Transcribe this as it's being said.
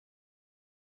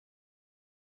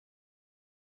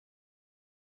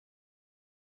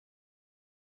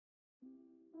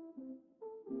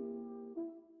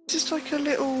Just like a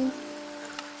little...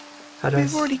 How do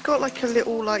We've already got like a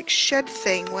little like shed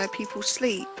thing where people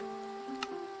sleep.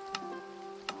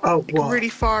 Oh, Like what? really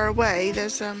far away,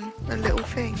 there's a little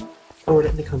thing. Oh,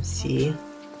 let me come see.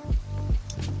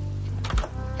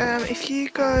 If you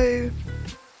go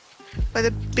where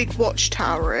the big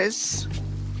watchtower is,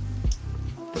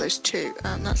 well, there's two,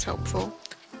 that's helpful.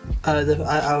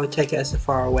 I would take it as the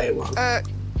far away one. Oh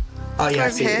yeah, I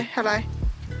over see. here, hello.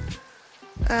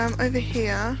 Over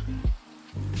here.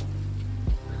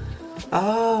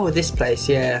 Oh, this place,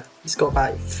 yeah. It's got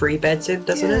about 3 beds in,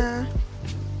 doesn't it?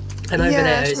 And over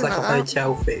there is like a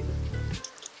hotel thing.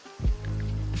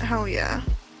 Hell yeah.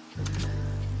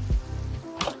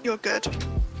 You're good.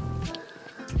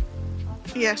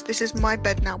 Yes, this is my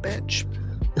bed now, bitch.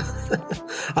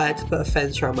 I had to put a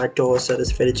fence around my door so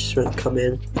this villagers wouldn't come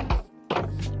in.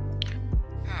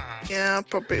 Yeah, I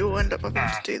probably will end up having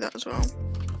to do that as well.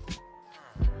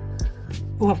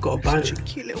 Oh, I've got a boat. Such a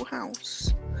cute little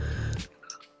house.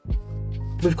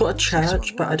 We've got a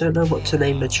church, but I don't know what to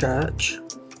name the church.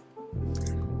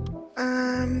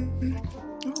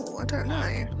 Oh, I don't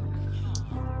know.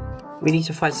 We need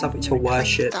to find something to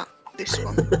worship. This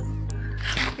one.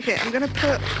 Okay, I'm gonna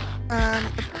put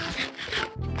what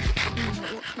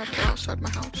can I put outside my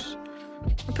house?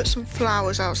 I'll put some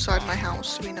flowers outside my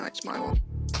house so we know it's my one.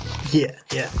 Yeah.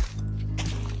 Do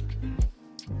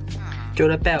you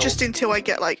want a bell? Just until I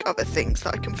get like other things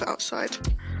that I can put outside.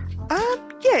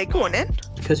 Yeah, go on in.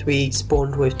 Because we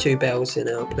spawned with 2 bells in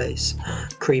our place.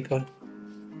 Creeper.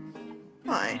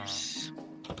 Nice.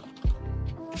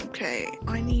 Okay,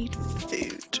 I need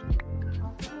food.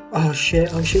 Oh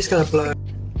shit, she's gonna blow.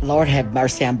 Lord have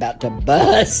mercy, I'm about to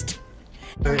bust.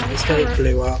 It's gonna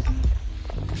blew up.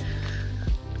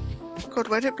 God,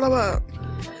 where'd it blow up?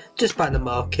 Just by the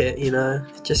market, you know,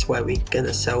 just where we're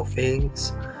gonna sell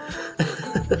things.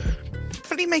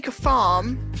 Definitely make a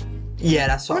farm. Yeah,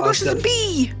 that's what I was gonna... Oh my gosh,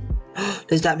 there's a bee!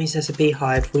 Does that mean there's a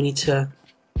beehive? We need to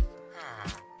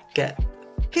get...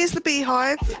 Here's the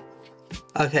beehive.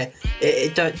 Okay,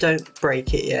 don't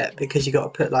break it yet because you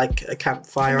got to put like a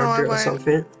campfire under it or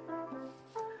something.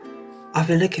 I've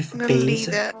been looking for bees. Leave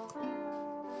it.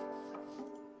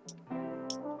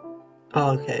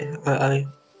 Oh, okay. I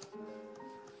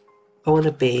want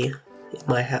a bee in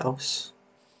my house.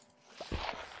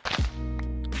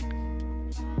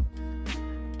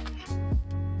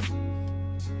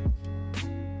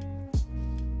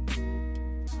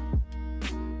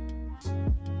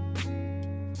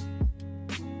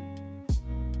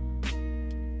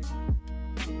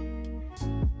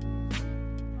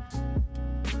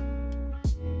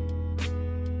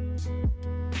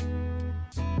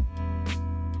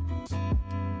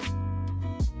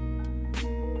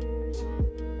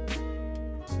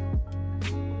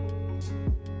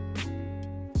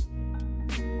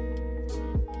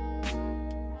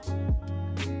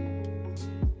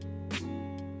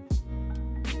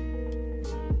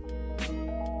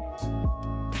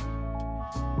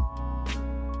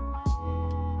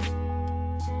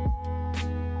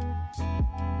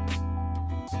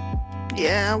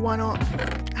 Yeah, why not?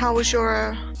 How was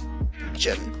your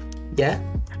gym? Yeah.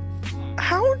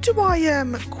 How do I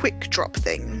quick drop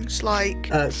things? Like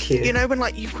Q. you know when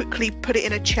like you quickly put it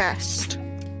in a chest?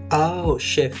 Oh,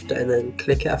 shift and then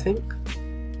click it, I think.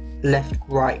 Left,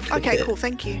 right, click Okay, it. cool,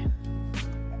 thank you.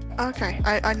 Okay,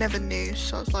 I never knew,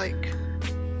 so I was like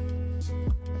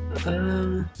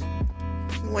I'm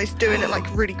always doing it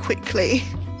like really quickly.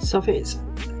 Something's...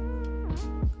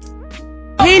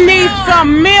 He needs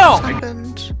some milk! What's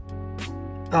happened?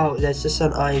 Oh, there's just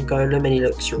an iron golem and he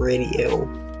looks really ill.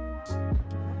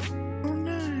 Oh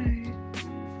no.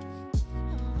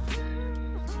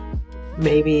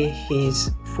 Maybe he's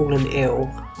fallen ill.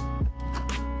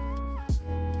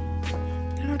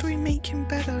 How do we make him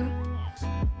better?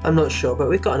 I'm not sure, but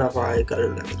we've got another iron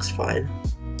golem that looks fine.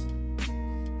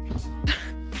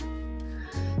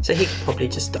 So he could probably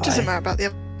just die. Doesn't matter about the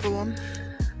other one.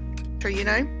 Sure, you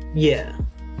know? Yeah.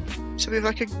 So we have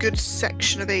like a good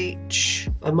section of each.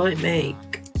 I might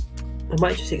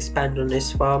just expand on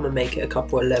this farm and make it a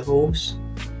couple of levels.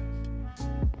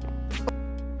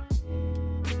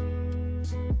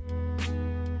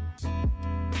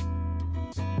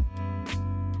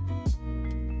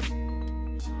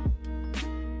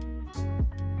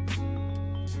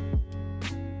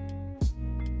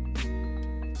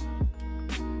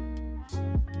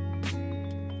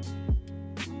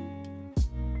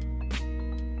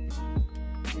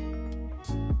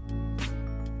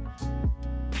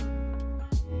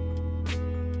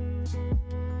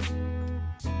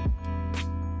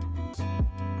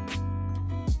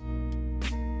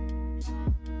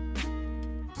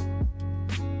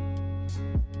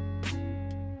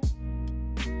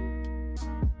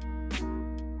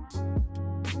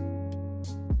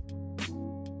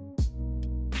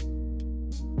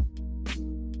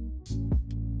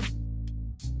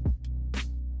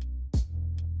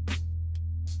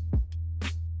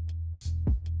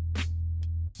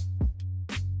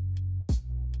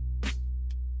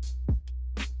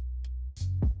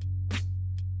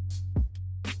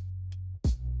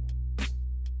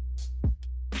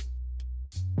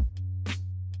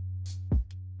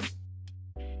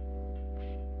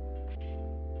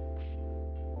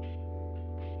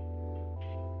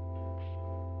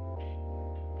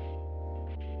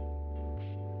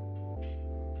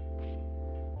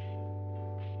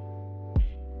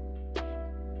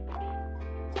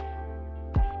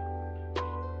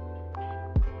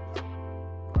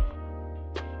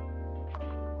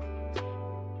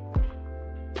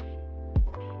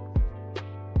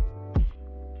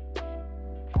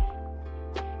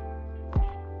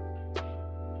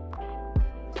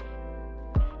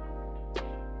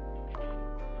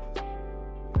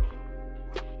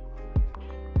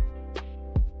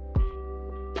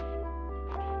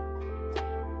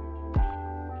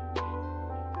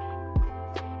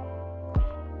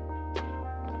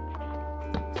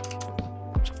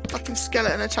 fucking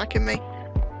skeleton attacking me.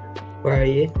 Where are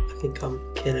you? I can come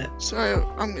kill it.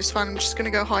 So, it's fine. I'm just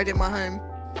gonna go hide in my home.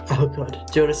 Oh god.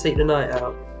 Do you want to sleep the night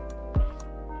out?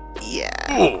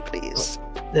 Yeah, please.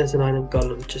 There's an iron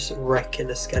golem just wrecking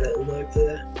a skeleton over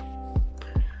there.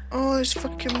 Oh, there's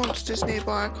fucking monsters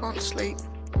nearby. I can't sleep.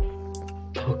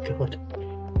 Oh god.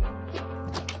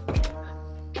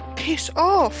 Piss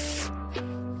off!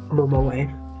 I'm on my way.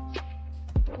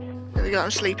 There we go.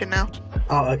 I'm sleeping now.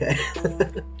 Oh, okay.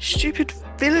 Stupid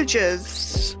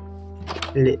villagers.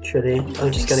 Literally.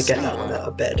 I'm just gonna get that one out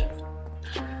of bed.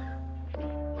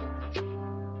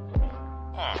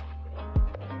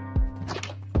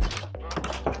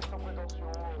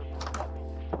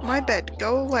 My bed,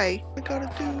 go away. I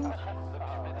gotta do.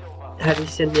 Have you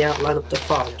seen the outline of the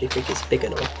farm? Do you think it's big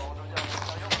enough?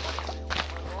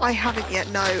 I haven't yet,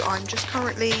 no. I'm just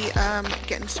currently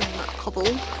getting some cobble,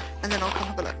 and then I'll come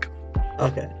have a look.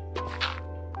 Okay.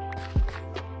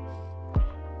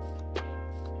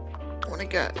 I want to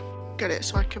get it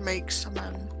so I can make some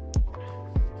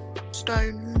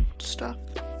stone stuff.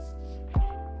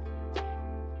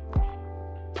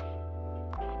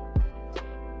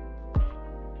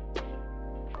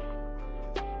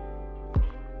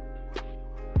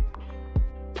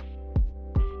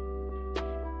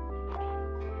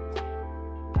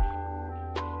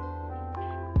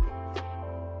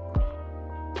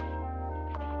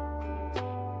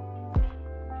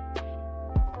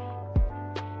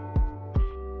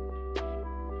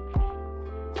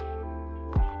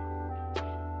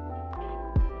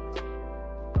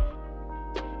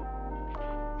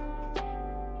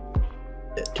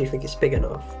 Do you think it's big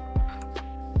enough?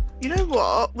 You know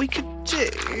what we could do?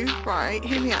 Right,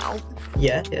 hear me out.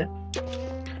 Yeah.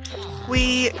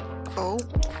 We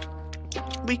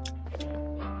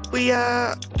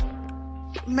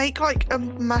make like a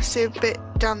massive bit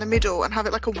down the middle and have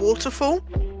it like a waterfall.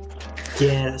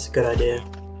 Yeah, that's a good idea.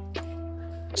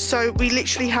 So we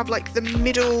literally have like the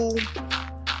middle,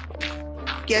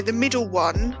 the middle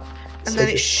one, and So then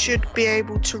it should be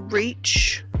able to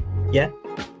reach. Yeah.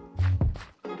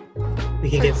 We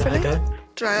can give that a go.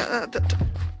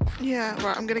 Yeah,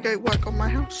 right, I'm gonna go work on my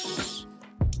house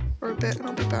for a bit and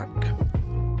I'll be back.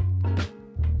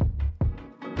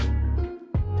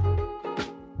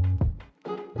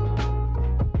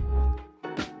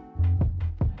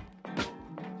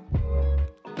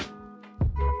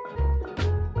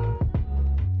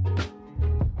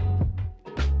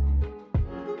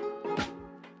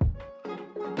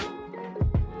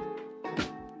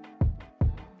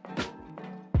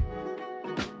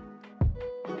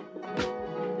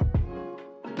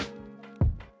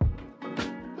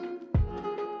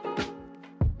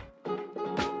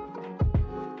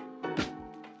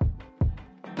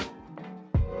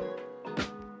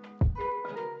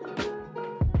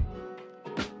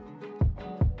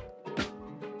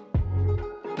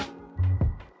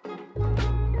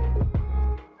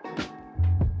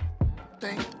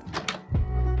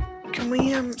 Can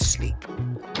we sleep?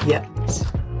 Yeah.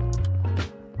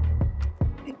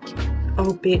 Thank you.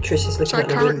 Oh, Beatrice is looking So I at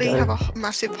the currently window. have a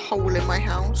massive hole in my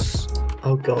house.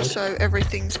 Oh god. So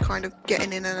everything's kind of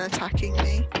getting in and attacking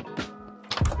me.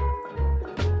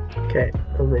 Okay,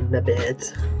 I'm in the bed.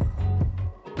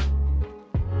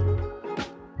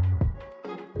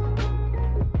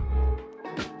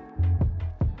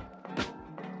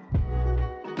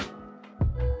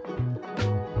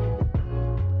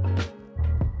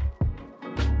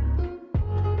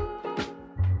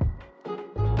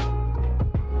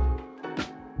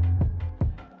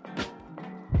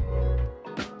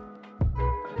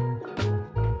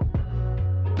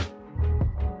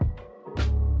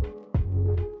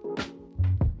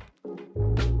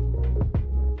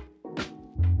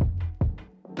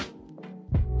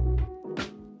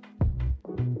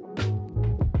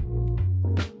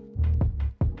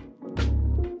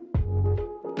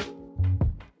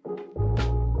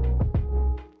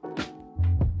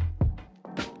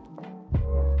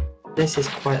 This is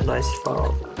quite a nice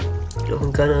farm.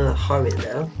 I'm gonna hoe it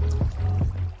now.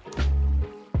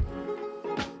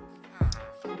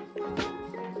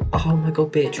 Oh my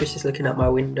god, Beatrice is looking at my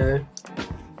window.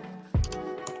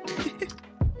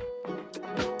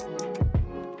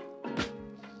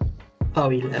 Oh,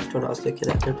 he left when I was looking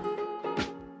at him.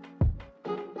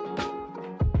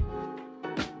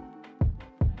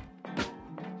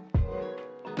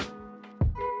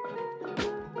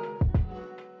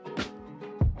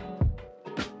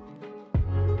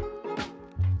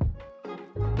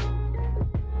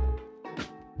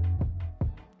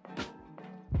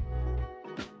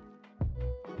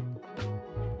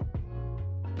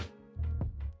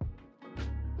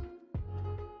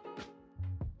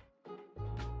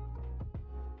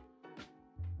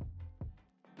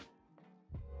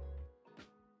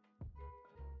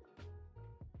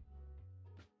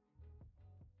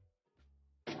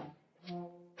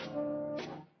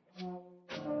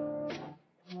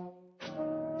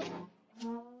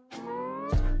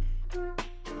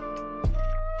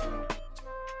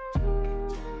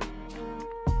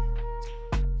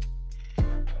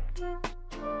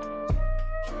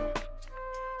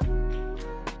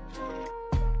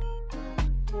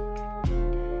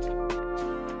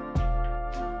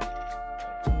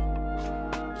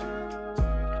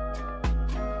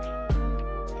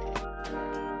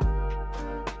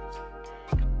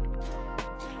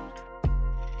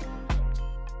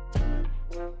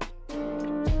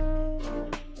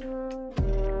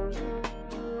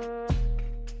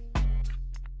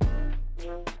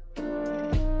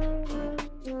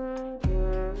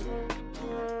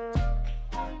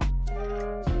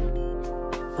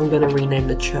 I'm gonna rename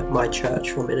the my church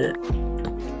for a minute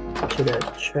to the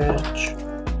Church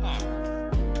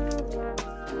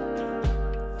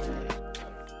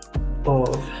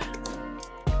of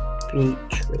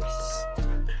Beatrice.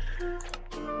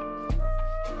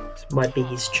 It's my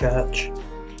bee's church,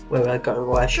 where I go and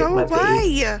worship my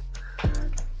bee.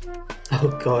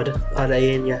 Oh God, are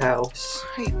they in your house?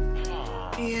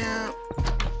 Yeah.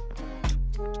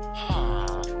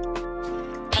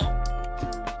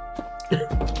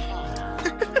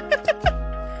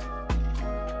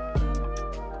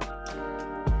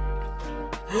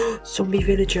 Zombie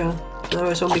villager.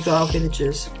 No, zombie got our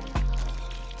villagers.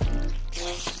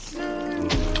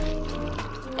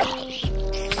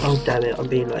 Oh damn it, I'm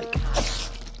being like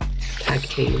tag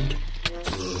teamed.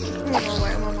 I'm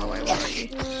on my way, where are you?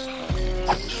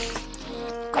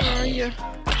 Where are you?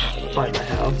 By my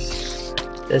house.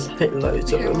 There's like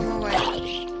loads of them. I'm on my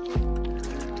way.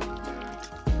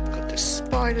 Got the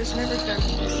spiders and everything.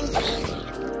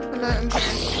 Hello, I'm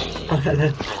here. Oh hello.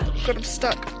 Got them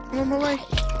stuck. I'm on my way.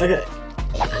 Okay.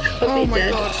 Oh my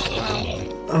dead. god. Wow.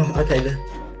 Oh, okay then.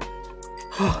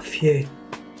 Oh, phew.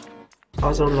 I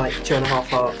was on like 2.5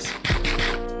 hearts.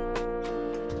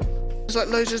 There's like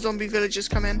loads of zombie villagers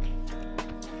come in.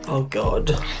 Oh god.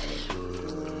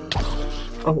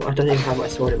 Oh, I don't even have my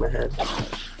sword in my hand.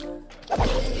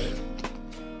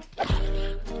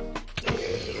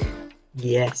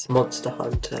 Yes, Monster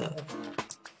Hunter.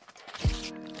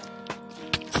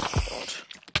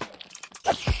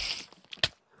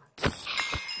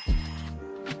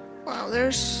 Wow,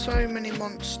 there's so many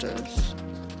monsters.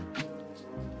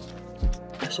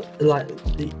 So, like,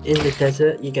 in the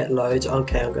desert, you get loads.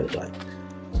 Okay, I'm gonna die.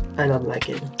 And I'm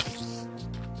lagging.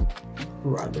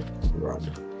 Run,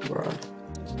 run, run.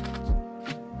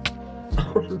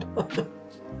 Oh no.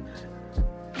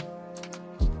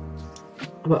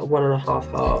 I'm at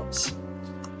 1.5 hearts.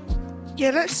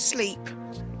 Yeah, let's sleep.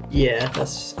 Yeah,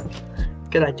 that's a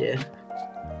good idea.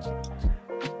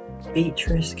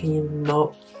 Beatrice, can you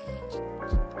not?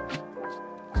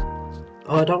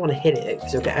 Oh, I don't want to hit it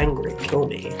because it'll get angry and kill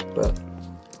me, but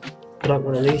I don't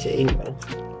want to lose it either.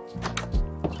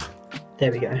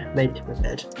 There we go, made it to my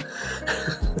bed.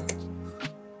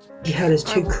 Yeah, there's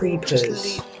 2 creepers.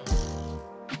 Leave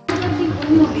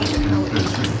it how it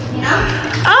is.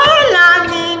 Hola,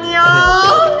 niño!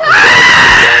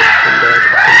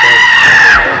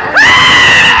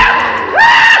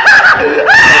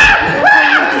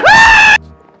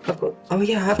 Oh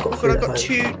yeah, I've got food I've at got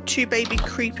home. two baby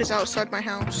creepers outside my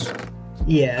house.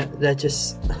 Yeah, they're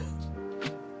just...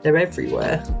 they're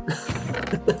everywhere.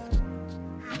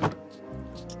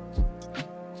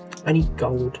 I need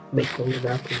gold. Make golden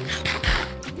apples.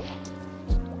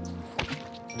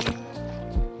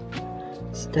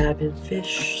 Stabbing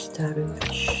fish, stabbing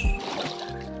fish.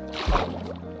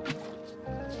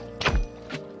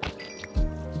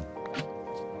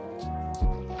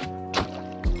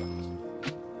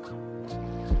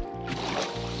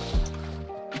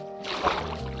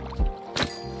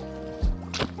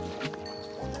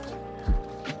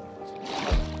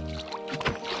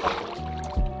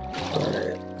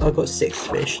 I've got 6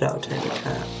 fish, that'll tame a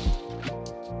cat.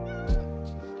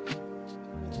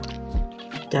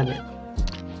 Damn it.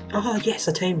 Oh yes,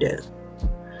 I tamed it.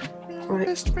 Yeah, Right.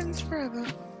 best friends forever.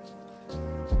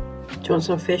 Do you want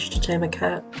some fish to tame a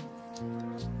cat?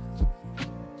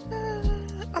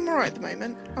 I'm alright at the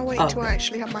moment. I'll wait till I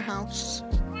actually have my house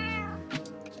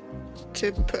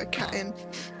to put a cat in.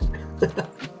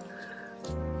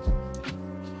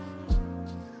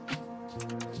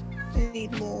 I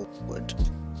need more wood.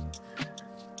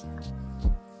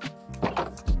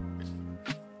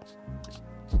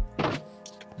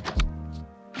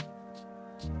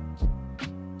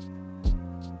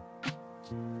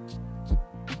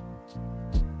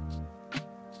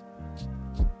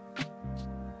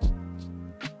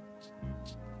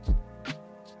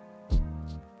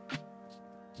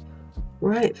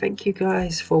 Right, thank you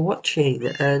guys for watching,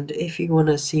 and if you want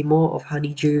to see more of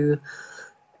HoneyDew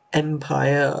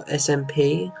Empire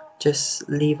SMP, just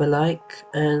leave a like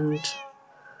and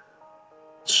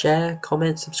share,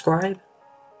 comment, subscribe.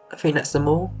 I think that's them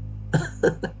all.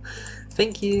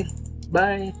 Thank you.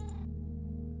 Bye.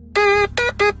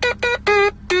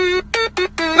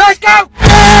 Let's go!